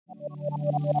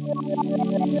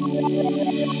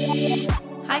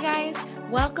Hi guys,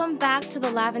 welcome back to the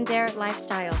Lavender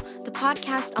Lifestyle, the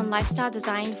podcast on lifestyle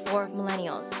design for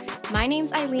millennials. My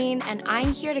name's Eileen and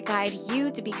I'm here to guide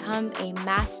you to become a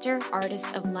master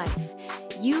artist of life.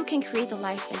 You can create the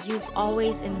life that you've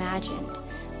always imagined.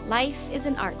 Life is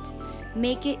an art.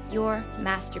 Make it your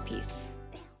masterpiece.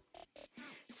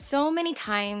 So many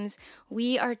times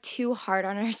we are too hard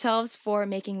on ourselves for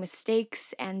making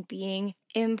mistakes and being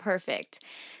imperfect.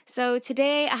 So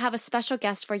today I have a special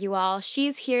guest for you all.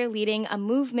 She's here leading a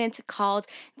movement called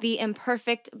the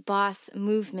Imperfect Boss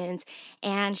Movement,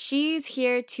 and she's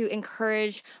here to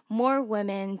encourage more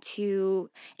women to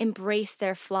embrace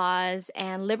their flaws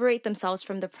and liberate themselves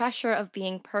from the pressure of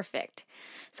being perfect.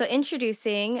 So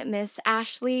introducing Miss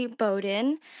Ashley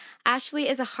Beaudin. Ashley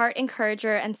is a heart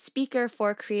encourager and speaker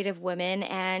for creative women,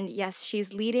 and yes,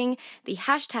 she's leading the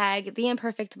hashtag The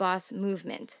Imperfect Boss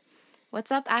Movement.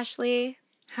 What's up, Ashley?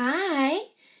 Hi,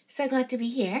 so glad to be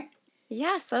here.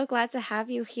 Yeah, so glad to have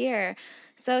you here.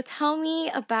 So tell me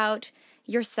about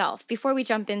yourself. Before we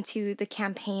jump into the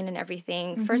campaign and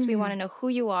everything, first we want to know who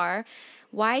you are.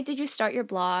 Why did you start your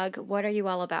blog? What are you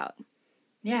all about?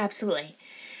 Yeah, absolutely.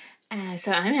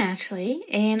 So I'm Ashley,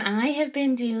 and I have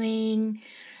been doing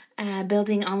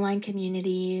building online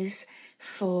communities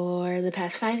for the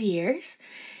past 5 years,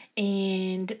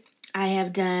 and I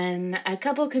have done a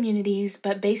couple communities,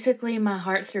 but basically my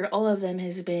heart through all of them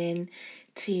has been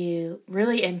to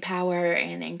really empower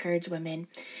and encourage women.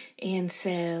 And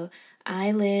so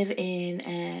I live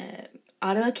in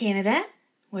Ottawa, Canada,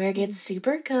 where it gets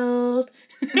super cold.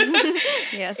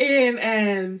 Yes.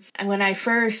 And when I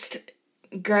first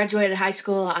graduated high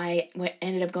school, I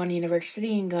ended up going to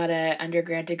university and got an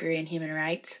undergrad degree in human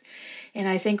rights. And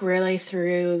I think really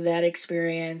through that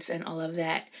experience and all of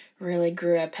that really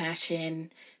grew a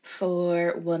passion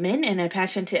for women and a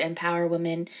passion to empower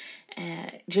women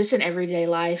just in everyday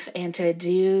life and to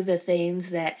do the things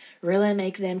that really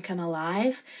make them come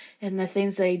alive and the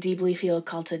things they deeply feel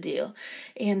called to do.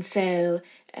 And so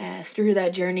through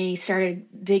that journey, started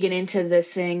digging into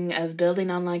this thing of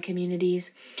building online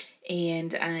communities.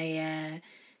 And I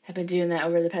have been doing that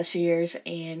over the past few years,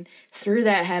 and through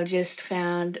that have just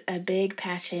found a big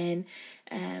passion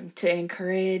to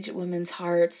encourage women's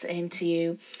hearts and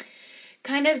to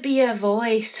kind of be a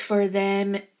voice for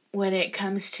them when it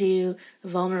comes to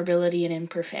vulnerability and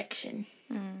imperfection.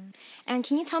 And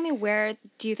can you tell me, where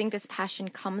do you think this passion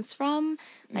comes from?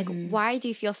 Like, why do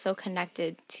you feel so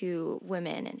connected to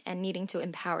women and needing to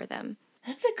empower them?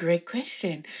 That's a great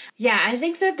question. Yeah, I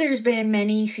think that there's been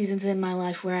many seasons in my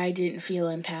life where I didn't feel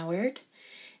empowered,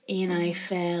 and I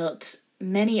felt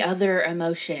many other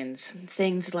emotions,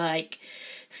 things like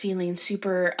feeling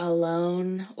super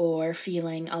alone or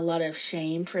feeling a lot of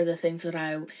shame for the things that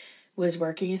I was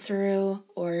working through,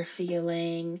 or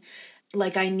feeling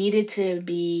like I needed to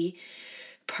be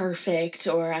perfect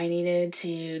or I needed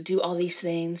to do all these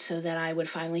things so that I would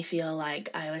finally feel like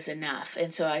I was enough.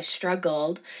 And so I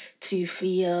struggled to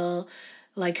feel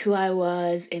like who I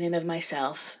was in and of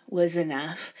myself was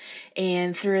enough.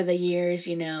 And through the years,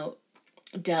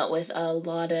 dealt with a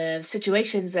lot of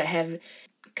situations that have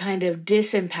kind of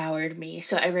disempowered me.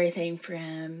 So everything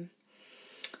from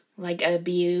like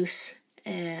abuse.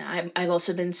 I've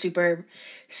also been super,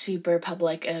 super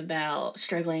public about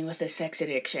struggling with a sex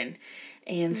addiction.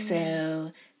 And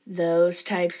so those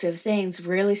types of things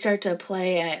really start to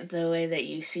play at the way that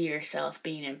you see yourself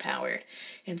being empowered.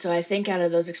 And so I think out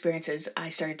of those experiences,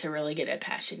 I started to really get a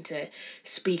passion to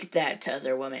speak that to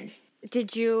other women.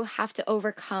 Did you have to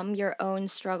overcome your own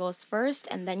struggles first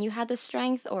and then you had the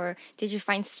strength, or did you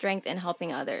find strength in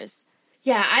helping others?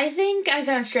 Yeah, I think I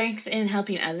found strength in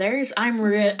helping others. I'm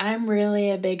really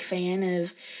a big fan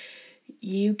of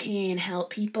you can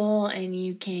help people and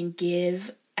you can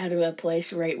give out of a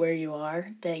place right where you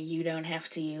are, that you don't have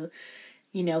to,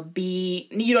 you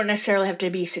don't necessarily have to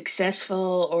be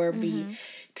successful or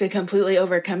to completely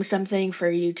overcome something for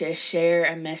you to share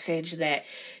a message that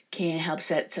can help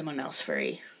set someone else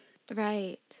free.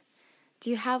 Right. Do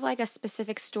you have like a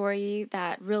specific story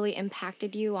that really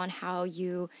impacted you on how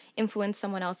you influenced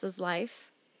someone else's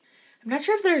life? I'm not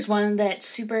sure if there's one that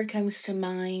super comes to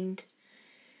mind.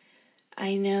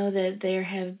 I know that there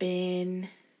have been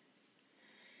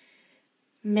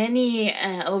many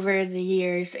over the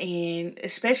years, and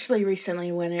especially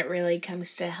recently when it really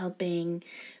comes to helping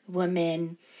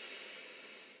women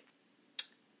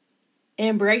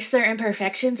embrace their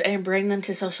imperfections and bring them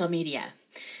to social media.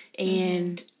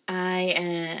 And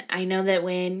I know that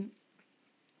when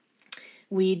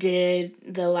we did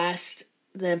the last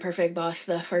the Imperfect Boss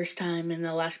the first time in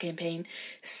the last campaign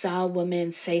saw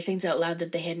women say things out loud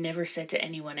that they had never said to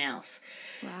anyone else.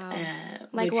 Wow.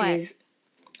 Like which what? is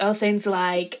things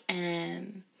like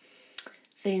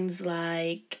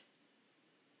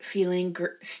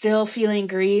still feeling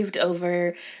grieved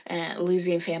over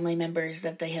losing family members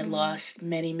that they had lost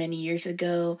many, many years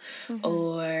ago.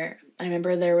 Or I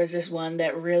remember there was this one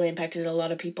that really impacted a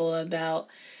lot of people about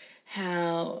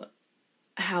how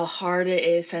hard it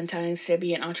is sometimes to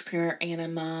be an entrepreneur and a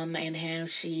mom, and how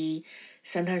she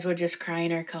sometimes would just cry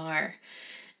in her car.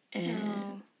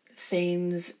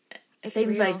 Things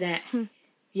real. like that.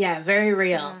 Yeah, very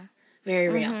real. Yeah. Very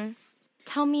real.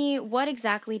 Tell me, what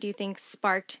exactly do you think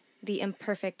sparked the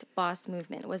Imperfect Boss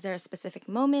movement? Was there a specific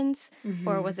moment,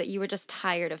 or was it you were just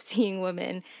tired of seeing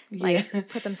women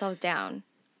put themselves down?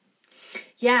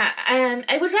 Yeah,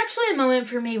 it was actually a moment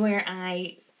for me where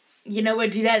I,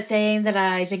 would do that thing that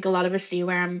I think a lot of us do,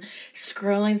 where I'm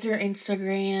scrolling through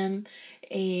Instagram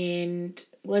and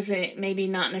wasn't maybe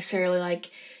not necessarily like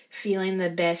feeling the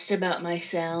best about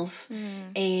myself,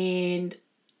 and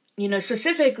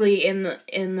specifically in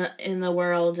the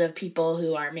world of people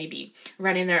who are maybe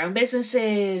running their own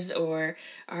businesses or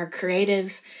are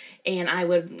creatives. And I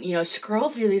would, scroll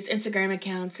through these Instagram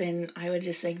accounts, and I would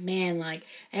just think, man, like,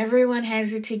 everyone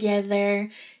has it together,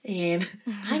 and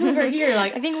I'm over here,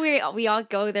 like... I think we all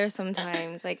go there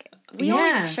sometimes. Like, we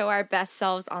only show our best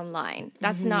selves online.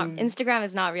 That's not... Instagram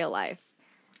is not real life.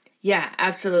 Yeah,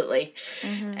 absolutely.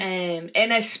 And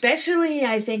especially,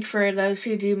 I think, for those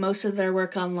who do most of their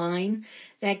work online,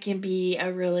 that can be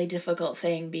a really difficult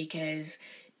thing, because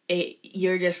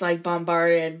you're just, like,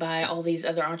 bombarded by all these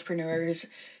other entrepreneurs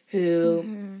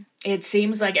who it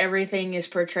seems like everything is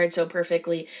portrayed so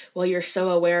perfectly, while you're so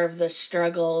aware of the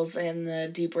struggles and the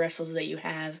deep wrestles that you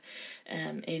have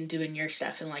in doing your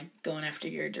stuff and, like, going after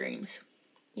your dreams.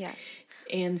 Yes.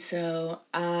 And so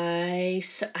I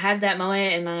had that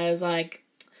moment, and I was like,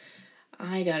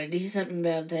 I gotta do something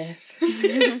about this.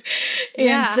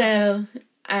 And so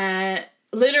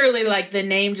literally, like, the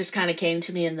name just kind of came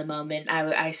to me in the moment.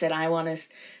 I said, I want to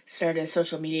start a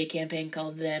social media campaign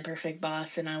called The Imperfect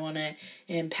Boss, and I want to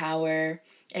empower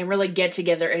and really get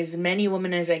together as many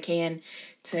women as I can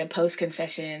to post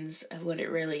confessions of what it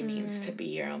really means to be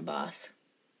your own boss.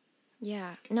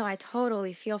 Yeah, no, I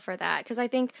totally feel for that, because I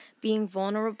think being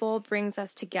vulnerable brings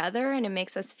us together and it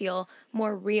makes us feel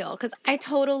more real. Because I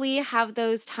totally have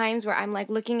those times where I'm like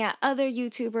looking at other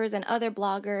YouTubers and other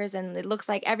bloggers, and it looks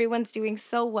like everyone's doing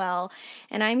so well,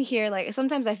 and I'm here like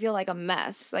sometimes I feel like a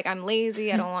mess. Like, I'm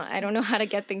lazy. I don't know how to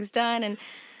get things done, and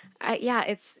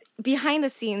it's behind the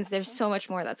scenes. There's so much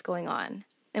more that's going on,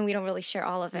 and we don't really share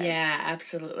all of it. Yeah,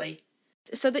 absolutely.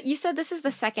 So you said this is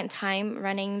the second time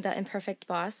running the Imperfect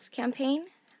Boss campaign?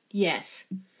 Yes.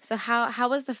 So how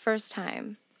was the first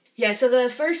time? Yeah, so the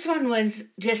first one was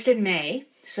just in May,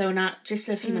 so not just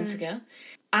a few months ago.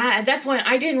 At that point,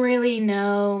 I didn't really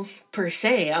know, per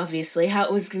se, obviously, how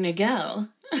it was going to go.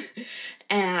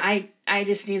 And I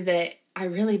just knew that I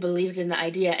really believed in the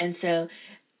idea, and so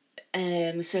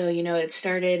it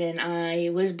started, and I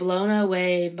was blown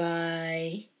away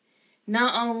by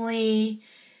not only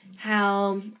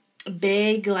how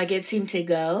big, like, it seemed to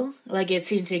go, like, it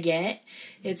seemed to get.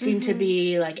 It seemed to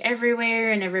be, like,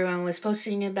 everywhere, and everyone was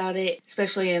posting about it,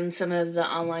 especially in some of the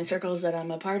online circles that I'm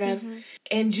a part of.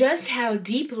 And just how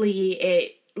deeply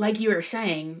it, like you were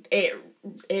saying,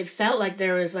 it felt like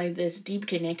there was, like, this deep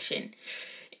connection.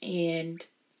 And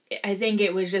I think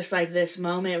it was just, like, this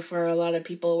moment for a lot of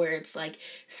people where it's, like,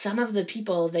 some of the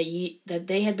people that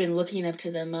they had been looking up to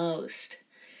the most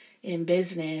in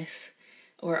business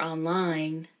or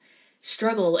online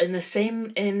struggle in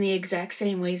the exact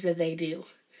same ways that they do.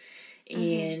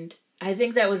 And I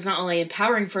think that was not only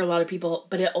empowering for a lot of people,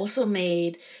 but it also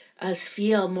made us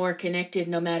feel more connected,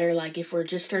 no matter, like, if we're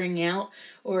just starting out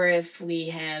or if we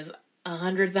have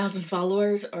 100,000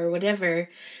 followers or whatever.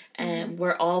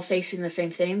 We're all facing the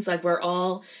same things. Like, we're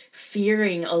all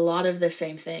fearing a lot of the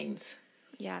same things.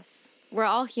 Yes. We're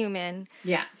all human.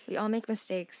 Yeah. We all make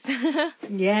mistakes.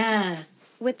 Yeah.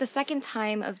 With the second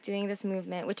time of doing this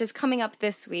movement, which is coming up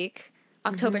this week,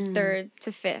 October 3rd to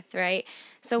 5th, right?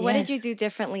 So what did you do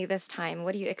differently this time?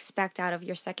 What do you expect out of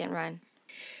your second run?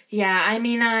 Yeah, I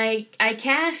mean, I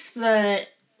cast the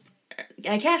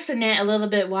net a little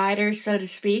bit wider, so to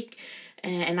speak,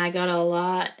 and I got a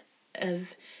lot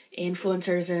of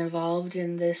influencers involved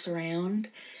in this round,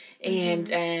 and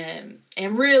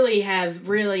really have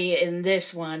in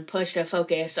this one pushed a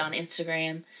focus on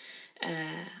Instagram.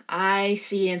 I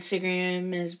see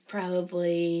Instagram as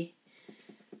probably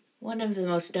one of the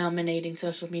most dominating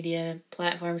social media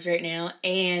platforms right now,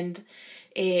 and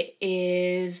it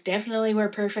is definitely where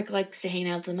perfect likes to hang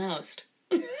out the most.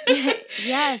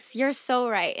 Yes, you're so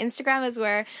right. Instagram is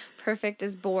where perfect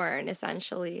is born,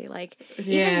 essentially. Like,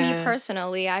 even me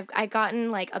personally, I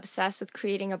gotten like obsessed with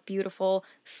creating a beautiful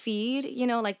feed, you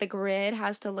know, like the grid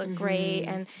has to look great,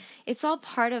 and it's all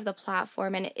part of the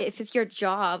platform. And if it's your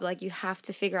job, like, you have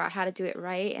to figure out how to do it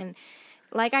right. And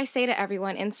like I say to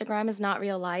everyone, Instagram is not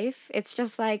real life. It's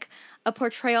just like a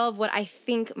portrayal of what I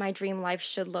think my dream life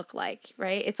should look like,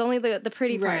 right? It's only the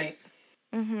pretty parts.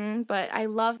 But I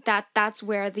love that that's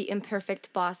where the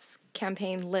Imperfect Boss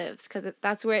campaign lives, because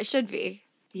that's where it should be.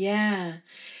 Yeah.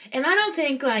 And I don't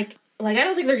think, I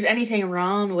don't think there's anything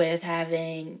wrong with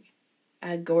having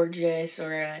a gorgeous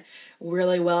or a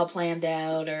really well planned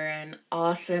out or an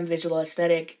awesome visual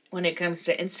aesthetic when it comes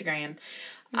to Instagram.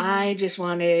 I just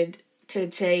wanted to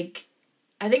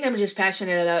I think I'm just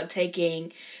passionate about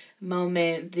taking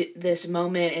this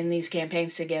moment and these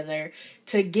campaigns together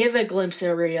to give a glimpse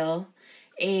of real.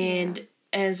 And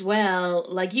as well,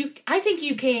 I think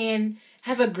you can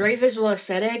have a great visual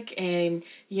aesthetic and,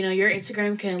 you know, your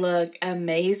Instagram can look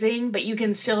amazing, but you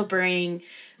can still bring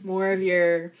more of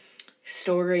your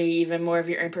story, even more of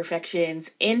your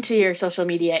imperfections into your social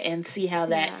media and see how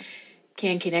that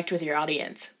can connect with your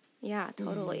audience. Yeah,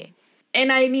 totally.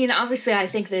 And I mean, obviously, I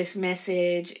think this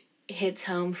message hits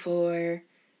home for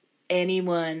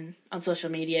anyone on social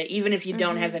media, even if you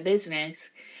don't have a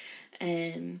business.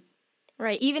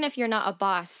 Right, even if you're not a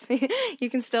boss, you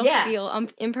can still feel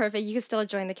imperfect. You can still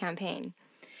join the campaign.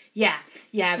 Yeah,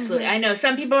 absolutely. I know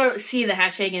some people see the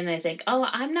hashtag and they think, oh,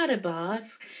 I'm not a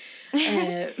boss.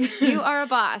 You are a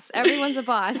boss. Everyone's a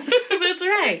boss. That's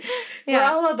right. We're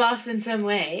all a boss in some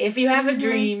way. If you have a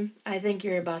dream, I think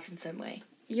you're a boss in some way.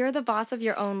 You're the boss of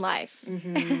your own life.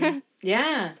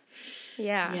 Yeah.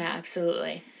 Yeah. Yeah,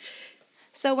 absolutely.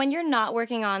 So when you're not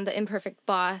working on the Imperfect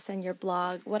Boss and your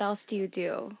blog, what else do you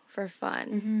do for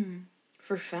fun?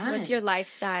 For fun? What's your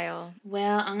lifestyle?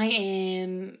 Well, I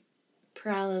am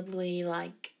probably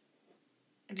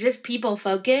just people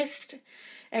focused.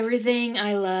 Everything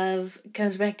I love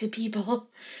comes back to people.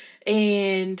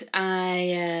 And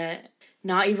I,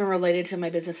 not even related to my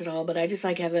business at all, but I just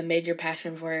have a major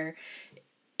passion for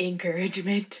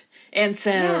encouragement. And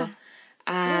so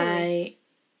I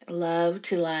love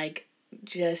to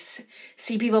just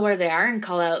see people where they are and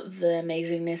call out the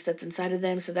amazingness that's inside of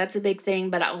them. So that's a big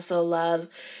thing, but I also love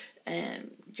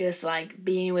just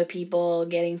being with people,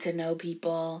 getting to know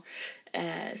people.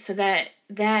 So that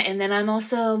and then I'm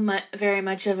also very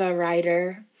much of a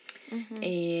writer,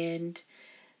 and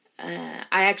I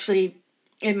actually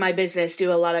in my business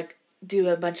do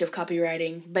a bunch of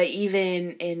copywriting, but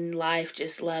even in life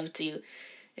just love to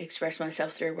express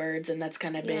myself through words, and that's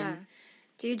kind of been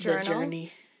do you journal? The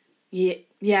journey.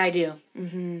 Yeah, I do.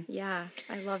 Yeah,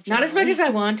 I love journaling. Not as much as I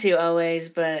want to always,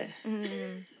 but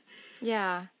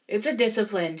yeah, it's a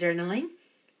discipline, journaling.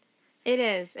 It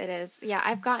is. Yeah,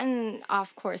 I've gotten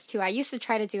off course too. I used to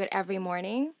try to do it every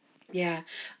morning. Yeah,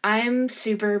 I'm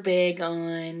super big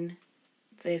on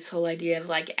this whole idea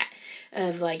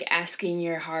of asking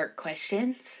your heart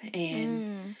questions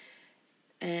and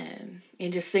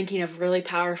just thinking of really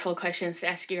powerful questions to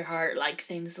ask your heart,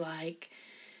 things like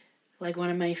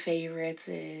one of my favorites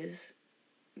is,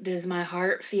 does my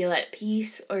heart feel at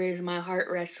peace or is my heart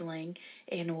wrestling,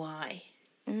 and why?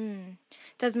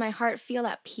 Does my heart feel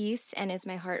at peace and is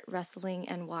my heart wrestling,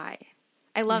 and why?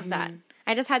 I love that.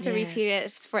 I just had to repeat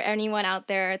it for anyone out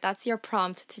there. That's your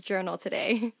prompt to journal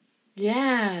today.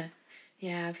 Yeah,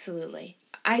 absolutely.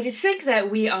 I just think that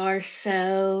we are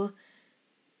so,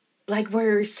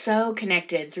 we're so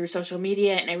connected through social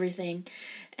media and everything,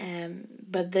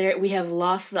 but we have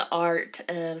lost the art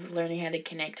of learning how to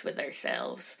connect with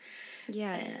ourselves.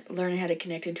 Yes. Learning how to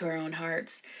connect into our own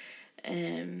hearts.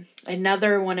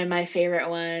 Another one of my favorite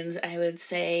ones I would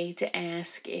say to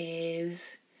ask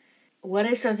is, what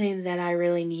is something that I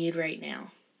really need right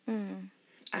now?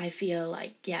 I feel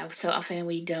so often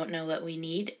we don't know what we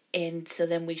need, and so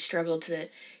then we struggle to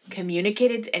communicate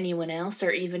it to anyone else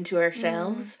or even to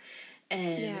ourselves.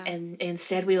 And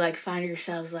instead we find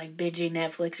ourselves binging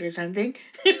Netflix or something.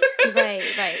 Right.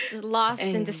 Lost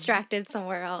and distracted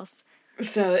somewhere else.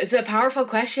 So it's a powerful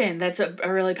question. That's a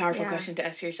really powerful question to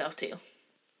ask yourself too.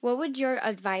 What would your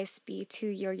advice be to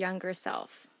your younger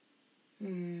self?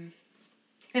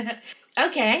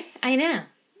 Okay, I know.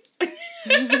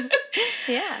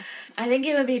 Yeah. I think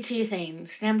it would be two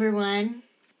things. Number one,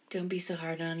 don't be so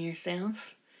hard on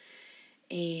yourself.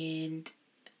 And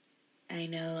I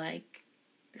know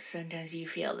sometimes you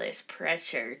feel this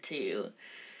pressure to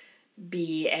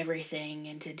be everything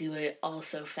and to do it all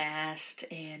so fast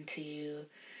and to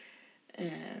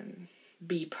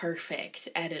be perfect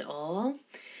at it all,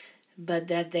 but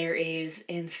that there is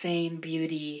insane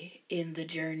beauty in the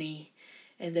journey,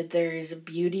 and that there is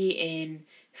beauty in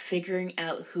figuring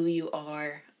out who you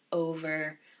are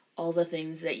over all the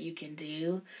things that you can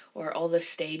do, or all the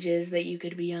stages that you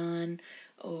could be on,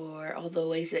 or all the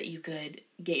ways that you could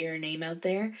get your name out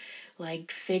there.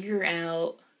 Like, figure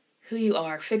out who you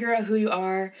are. Figure out who you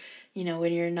are,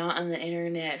 when you're not on the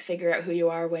internet. Figure out who you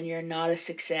are when you're not a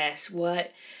success.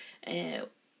 What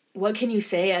can you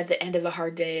say at the end of a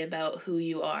hard day about who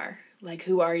you are? Like,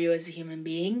 who are you as a human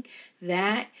being?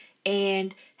 That,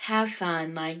 and have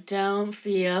fun. Like, don't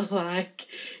feel like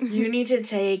you need to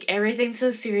take everything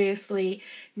so seriously.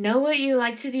 Know what you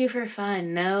like to do for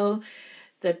fun. Know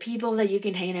the people that you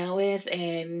can hang out with,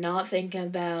 and not think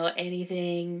about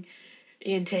anything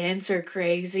intense or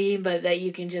crazy, but that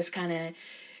you can just kind of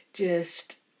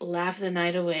just laugh the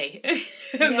night away.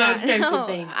 Those types of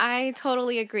things. I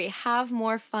totally agree. Have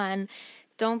more fun.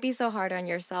 Don't be so hard on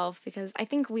yourself, because I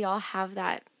think we all have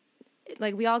that.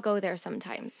 Like, we all go there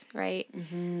sometimes, right?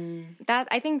 Mm-hmm.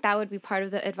 I think that would be part of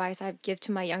the advice I'd give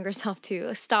to my younger self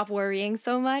too. Stop worrying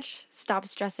so much. Stop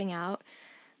stressing out.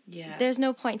 Yeah. There's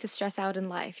no point to stress out in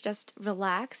life. Just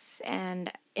relax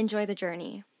and enjoy the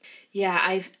journey.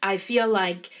 Yeah, I feel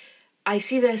like I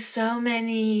see this so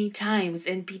many times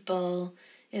in people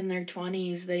in their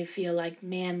 20s. They feel like,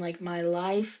 man, like, my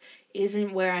life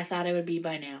isn't where I thought it would be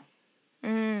by now.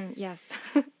 Yes.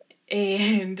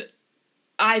 And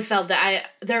I felt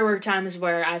that there were times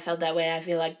where I felt that way. I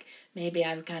feel like maybe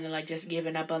I've kind of like just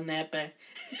given up on that, but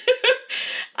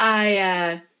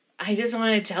I just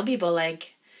want to tell people,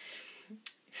 like,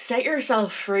 set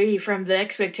yourself free from the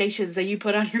expectations that you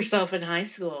put on yourself in high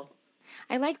school.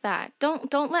 I like that.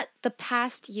 Don't let the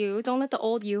past you, don't let the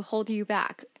old you hold you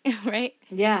back, right?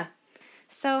 Yeah.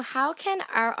 So how can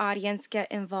our audience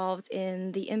get involved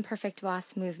in the Imperfect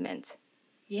Boss movement?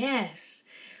 Yes.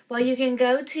 Well, you can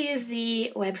go to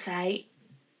the website,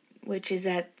 which is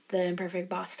at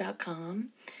theimperfectboss.com,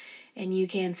 and you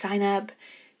can sign up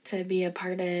to be a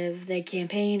part of the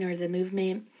campaign or the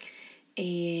movement.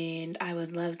 And I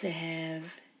would love to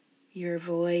have your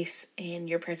voice and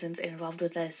your presence involved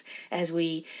with us as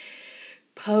we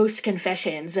post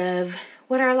confessions of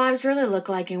what our lives really look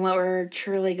like and what we're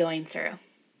truly going through.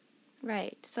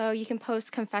 Right. So you can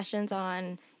post confessions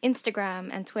on Instagram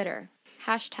and Twitter.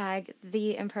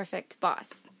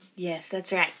 #TheImperfectBoss. Yes,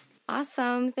 that's right.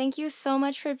 Awesome. Thank you so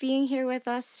much for being here with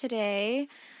us today.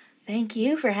 Thank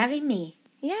you for having me.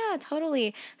 Yeah,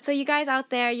 totally. So you guys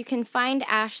out there, you can find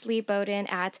Ashley Beaudin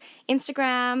at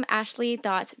Instagram,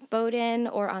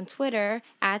 ashley.beaudin, or on Twitter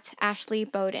at Ashley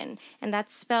Beaudin. And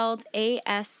that's spelled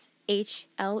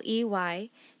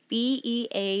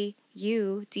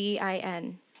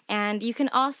ASHLEYBEAUDIN. And you can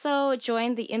also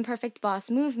join the Imperfect Boss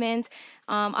movement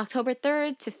October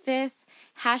 3rd to 5th,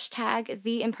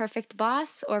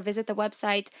 #TheImperfectBoss, or visit the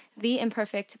website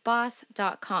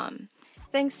theimperfectboss.com.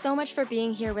 Thanks so much for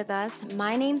being here with us.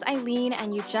 My name's Eileen,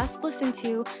 and you just listened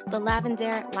to The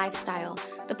Lavender Lifestyle,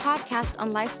 the podcast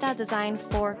on lifestyle design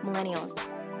for millennials.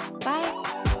 Bye.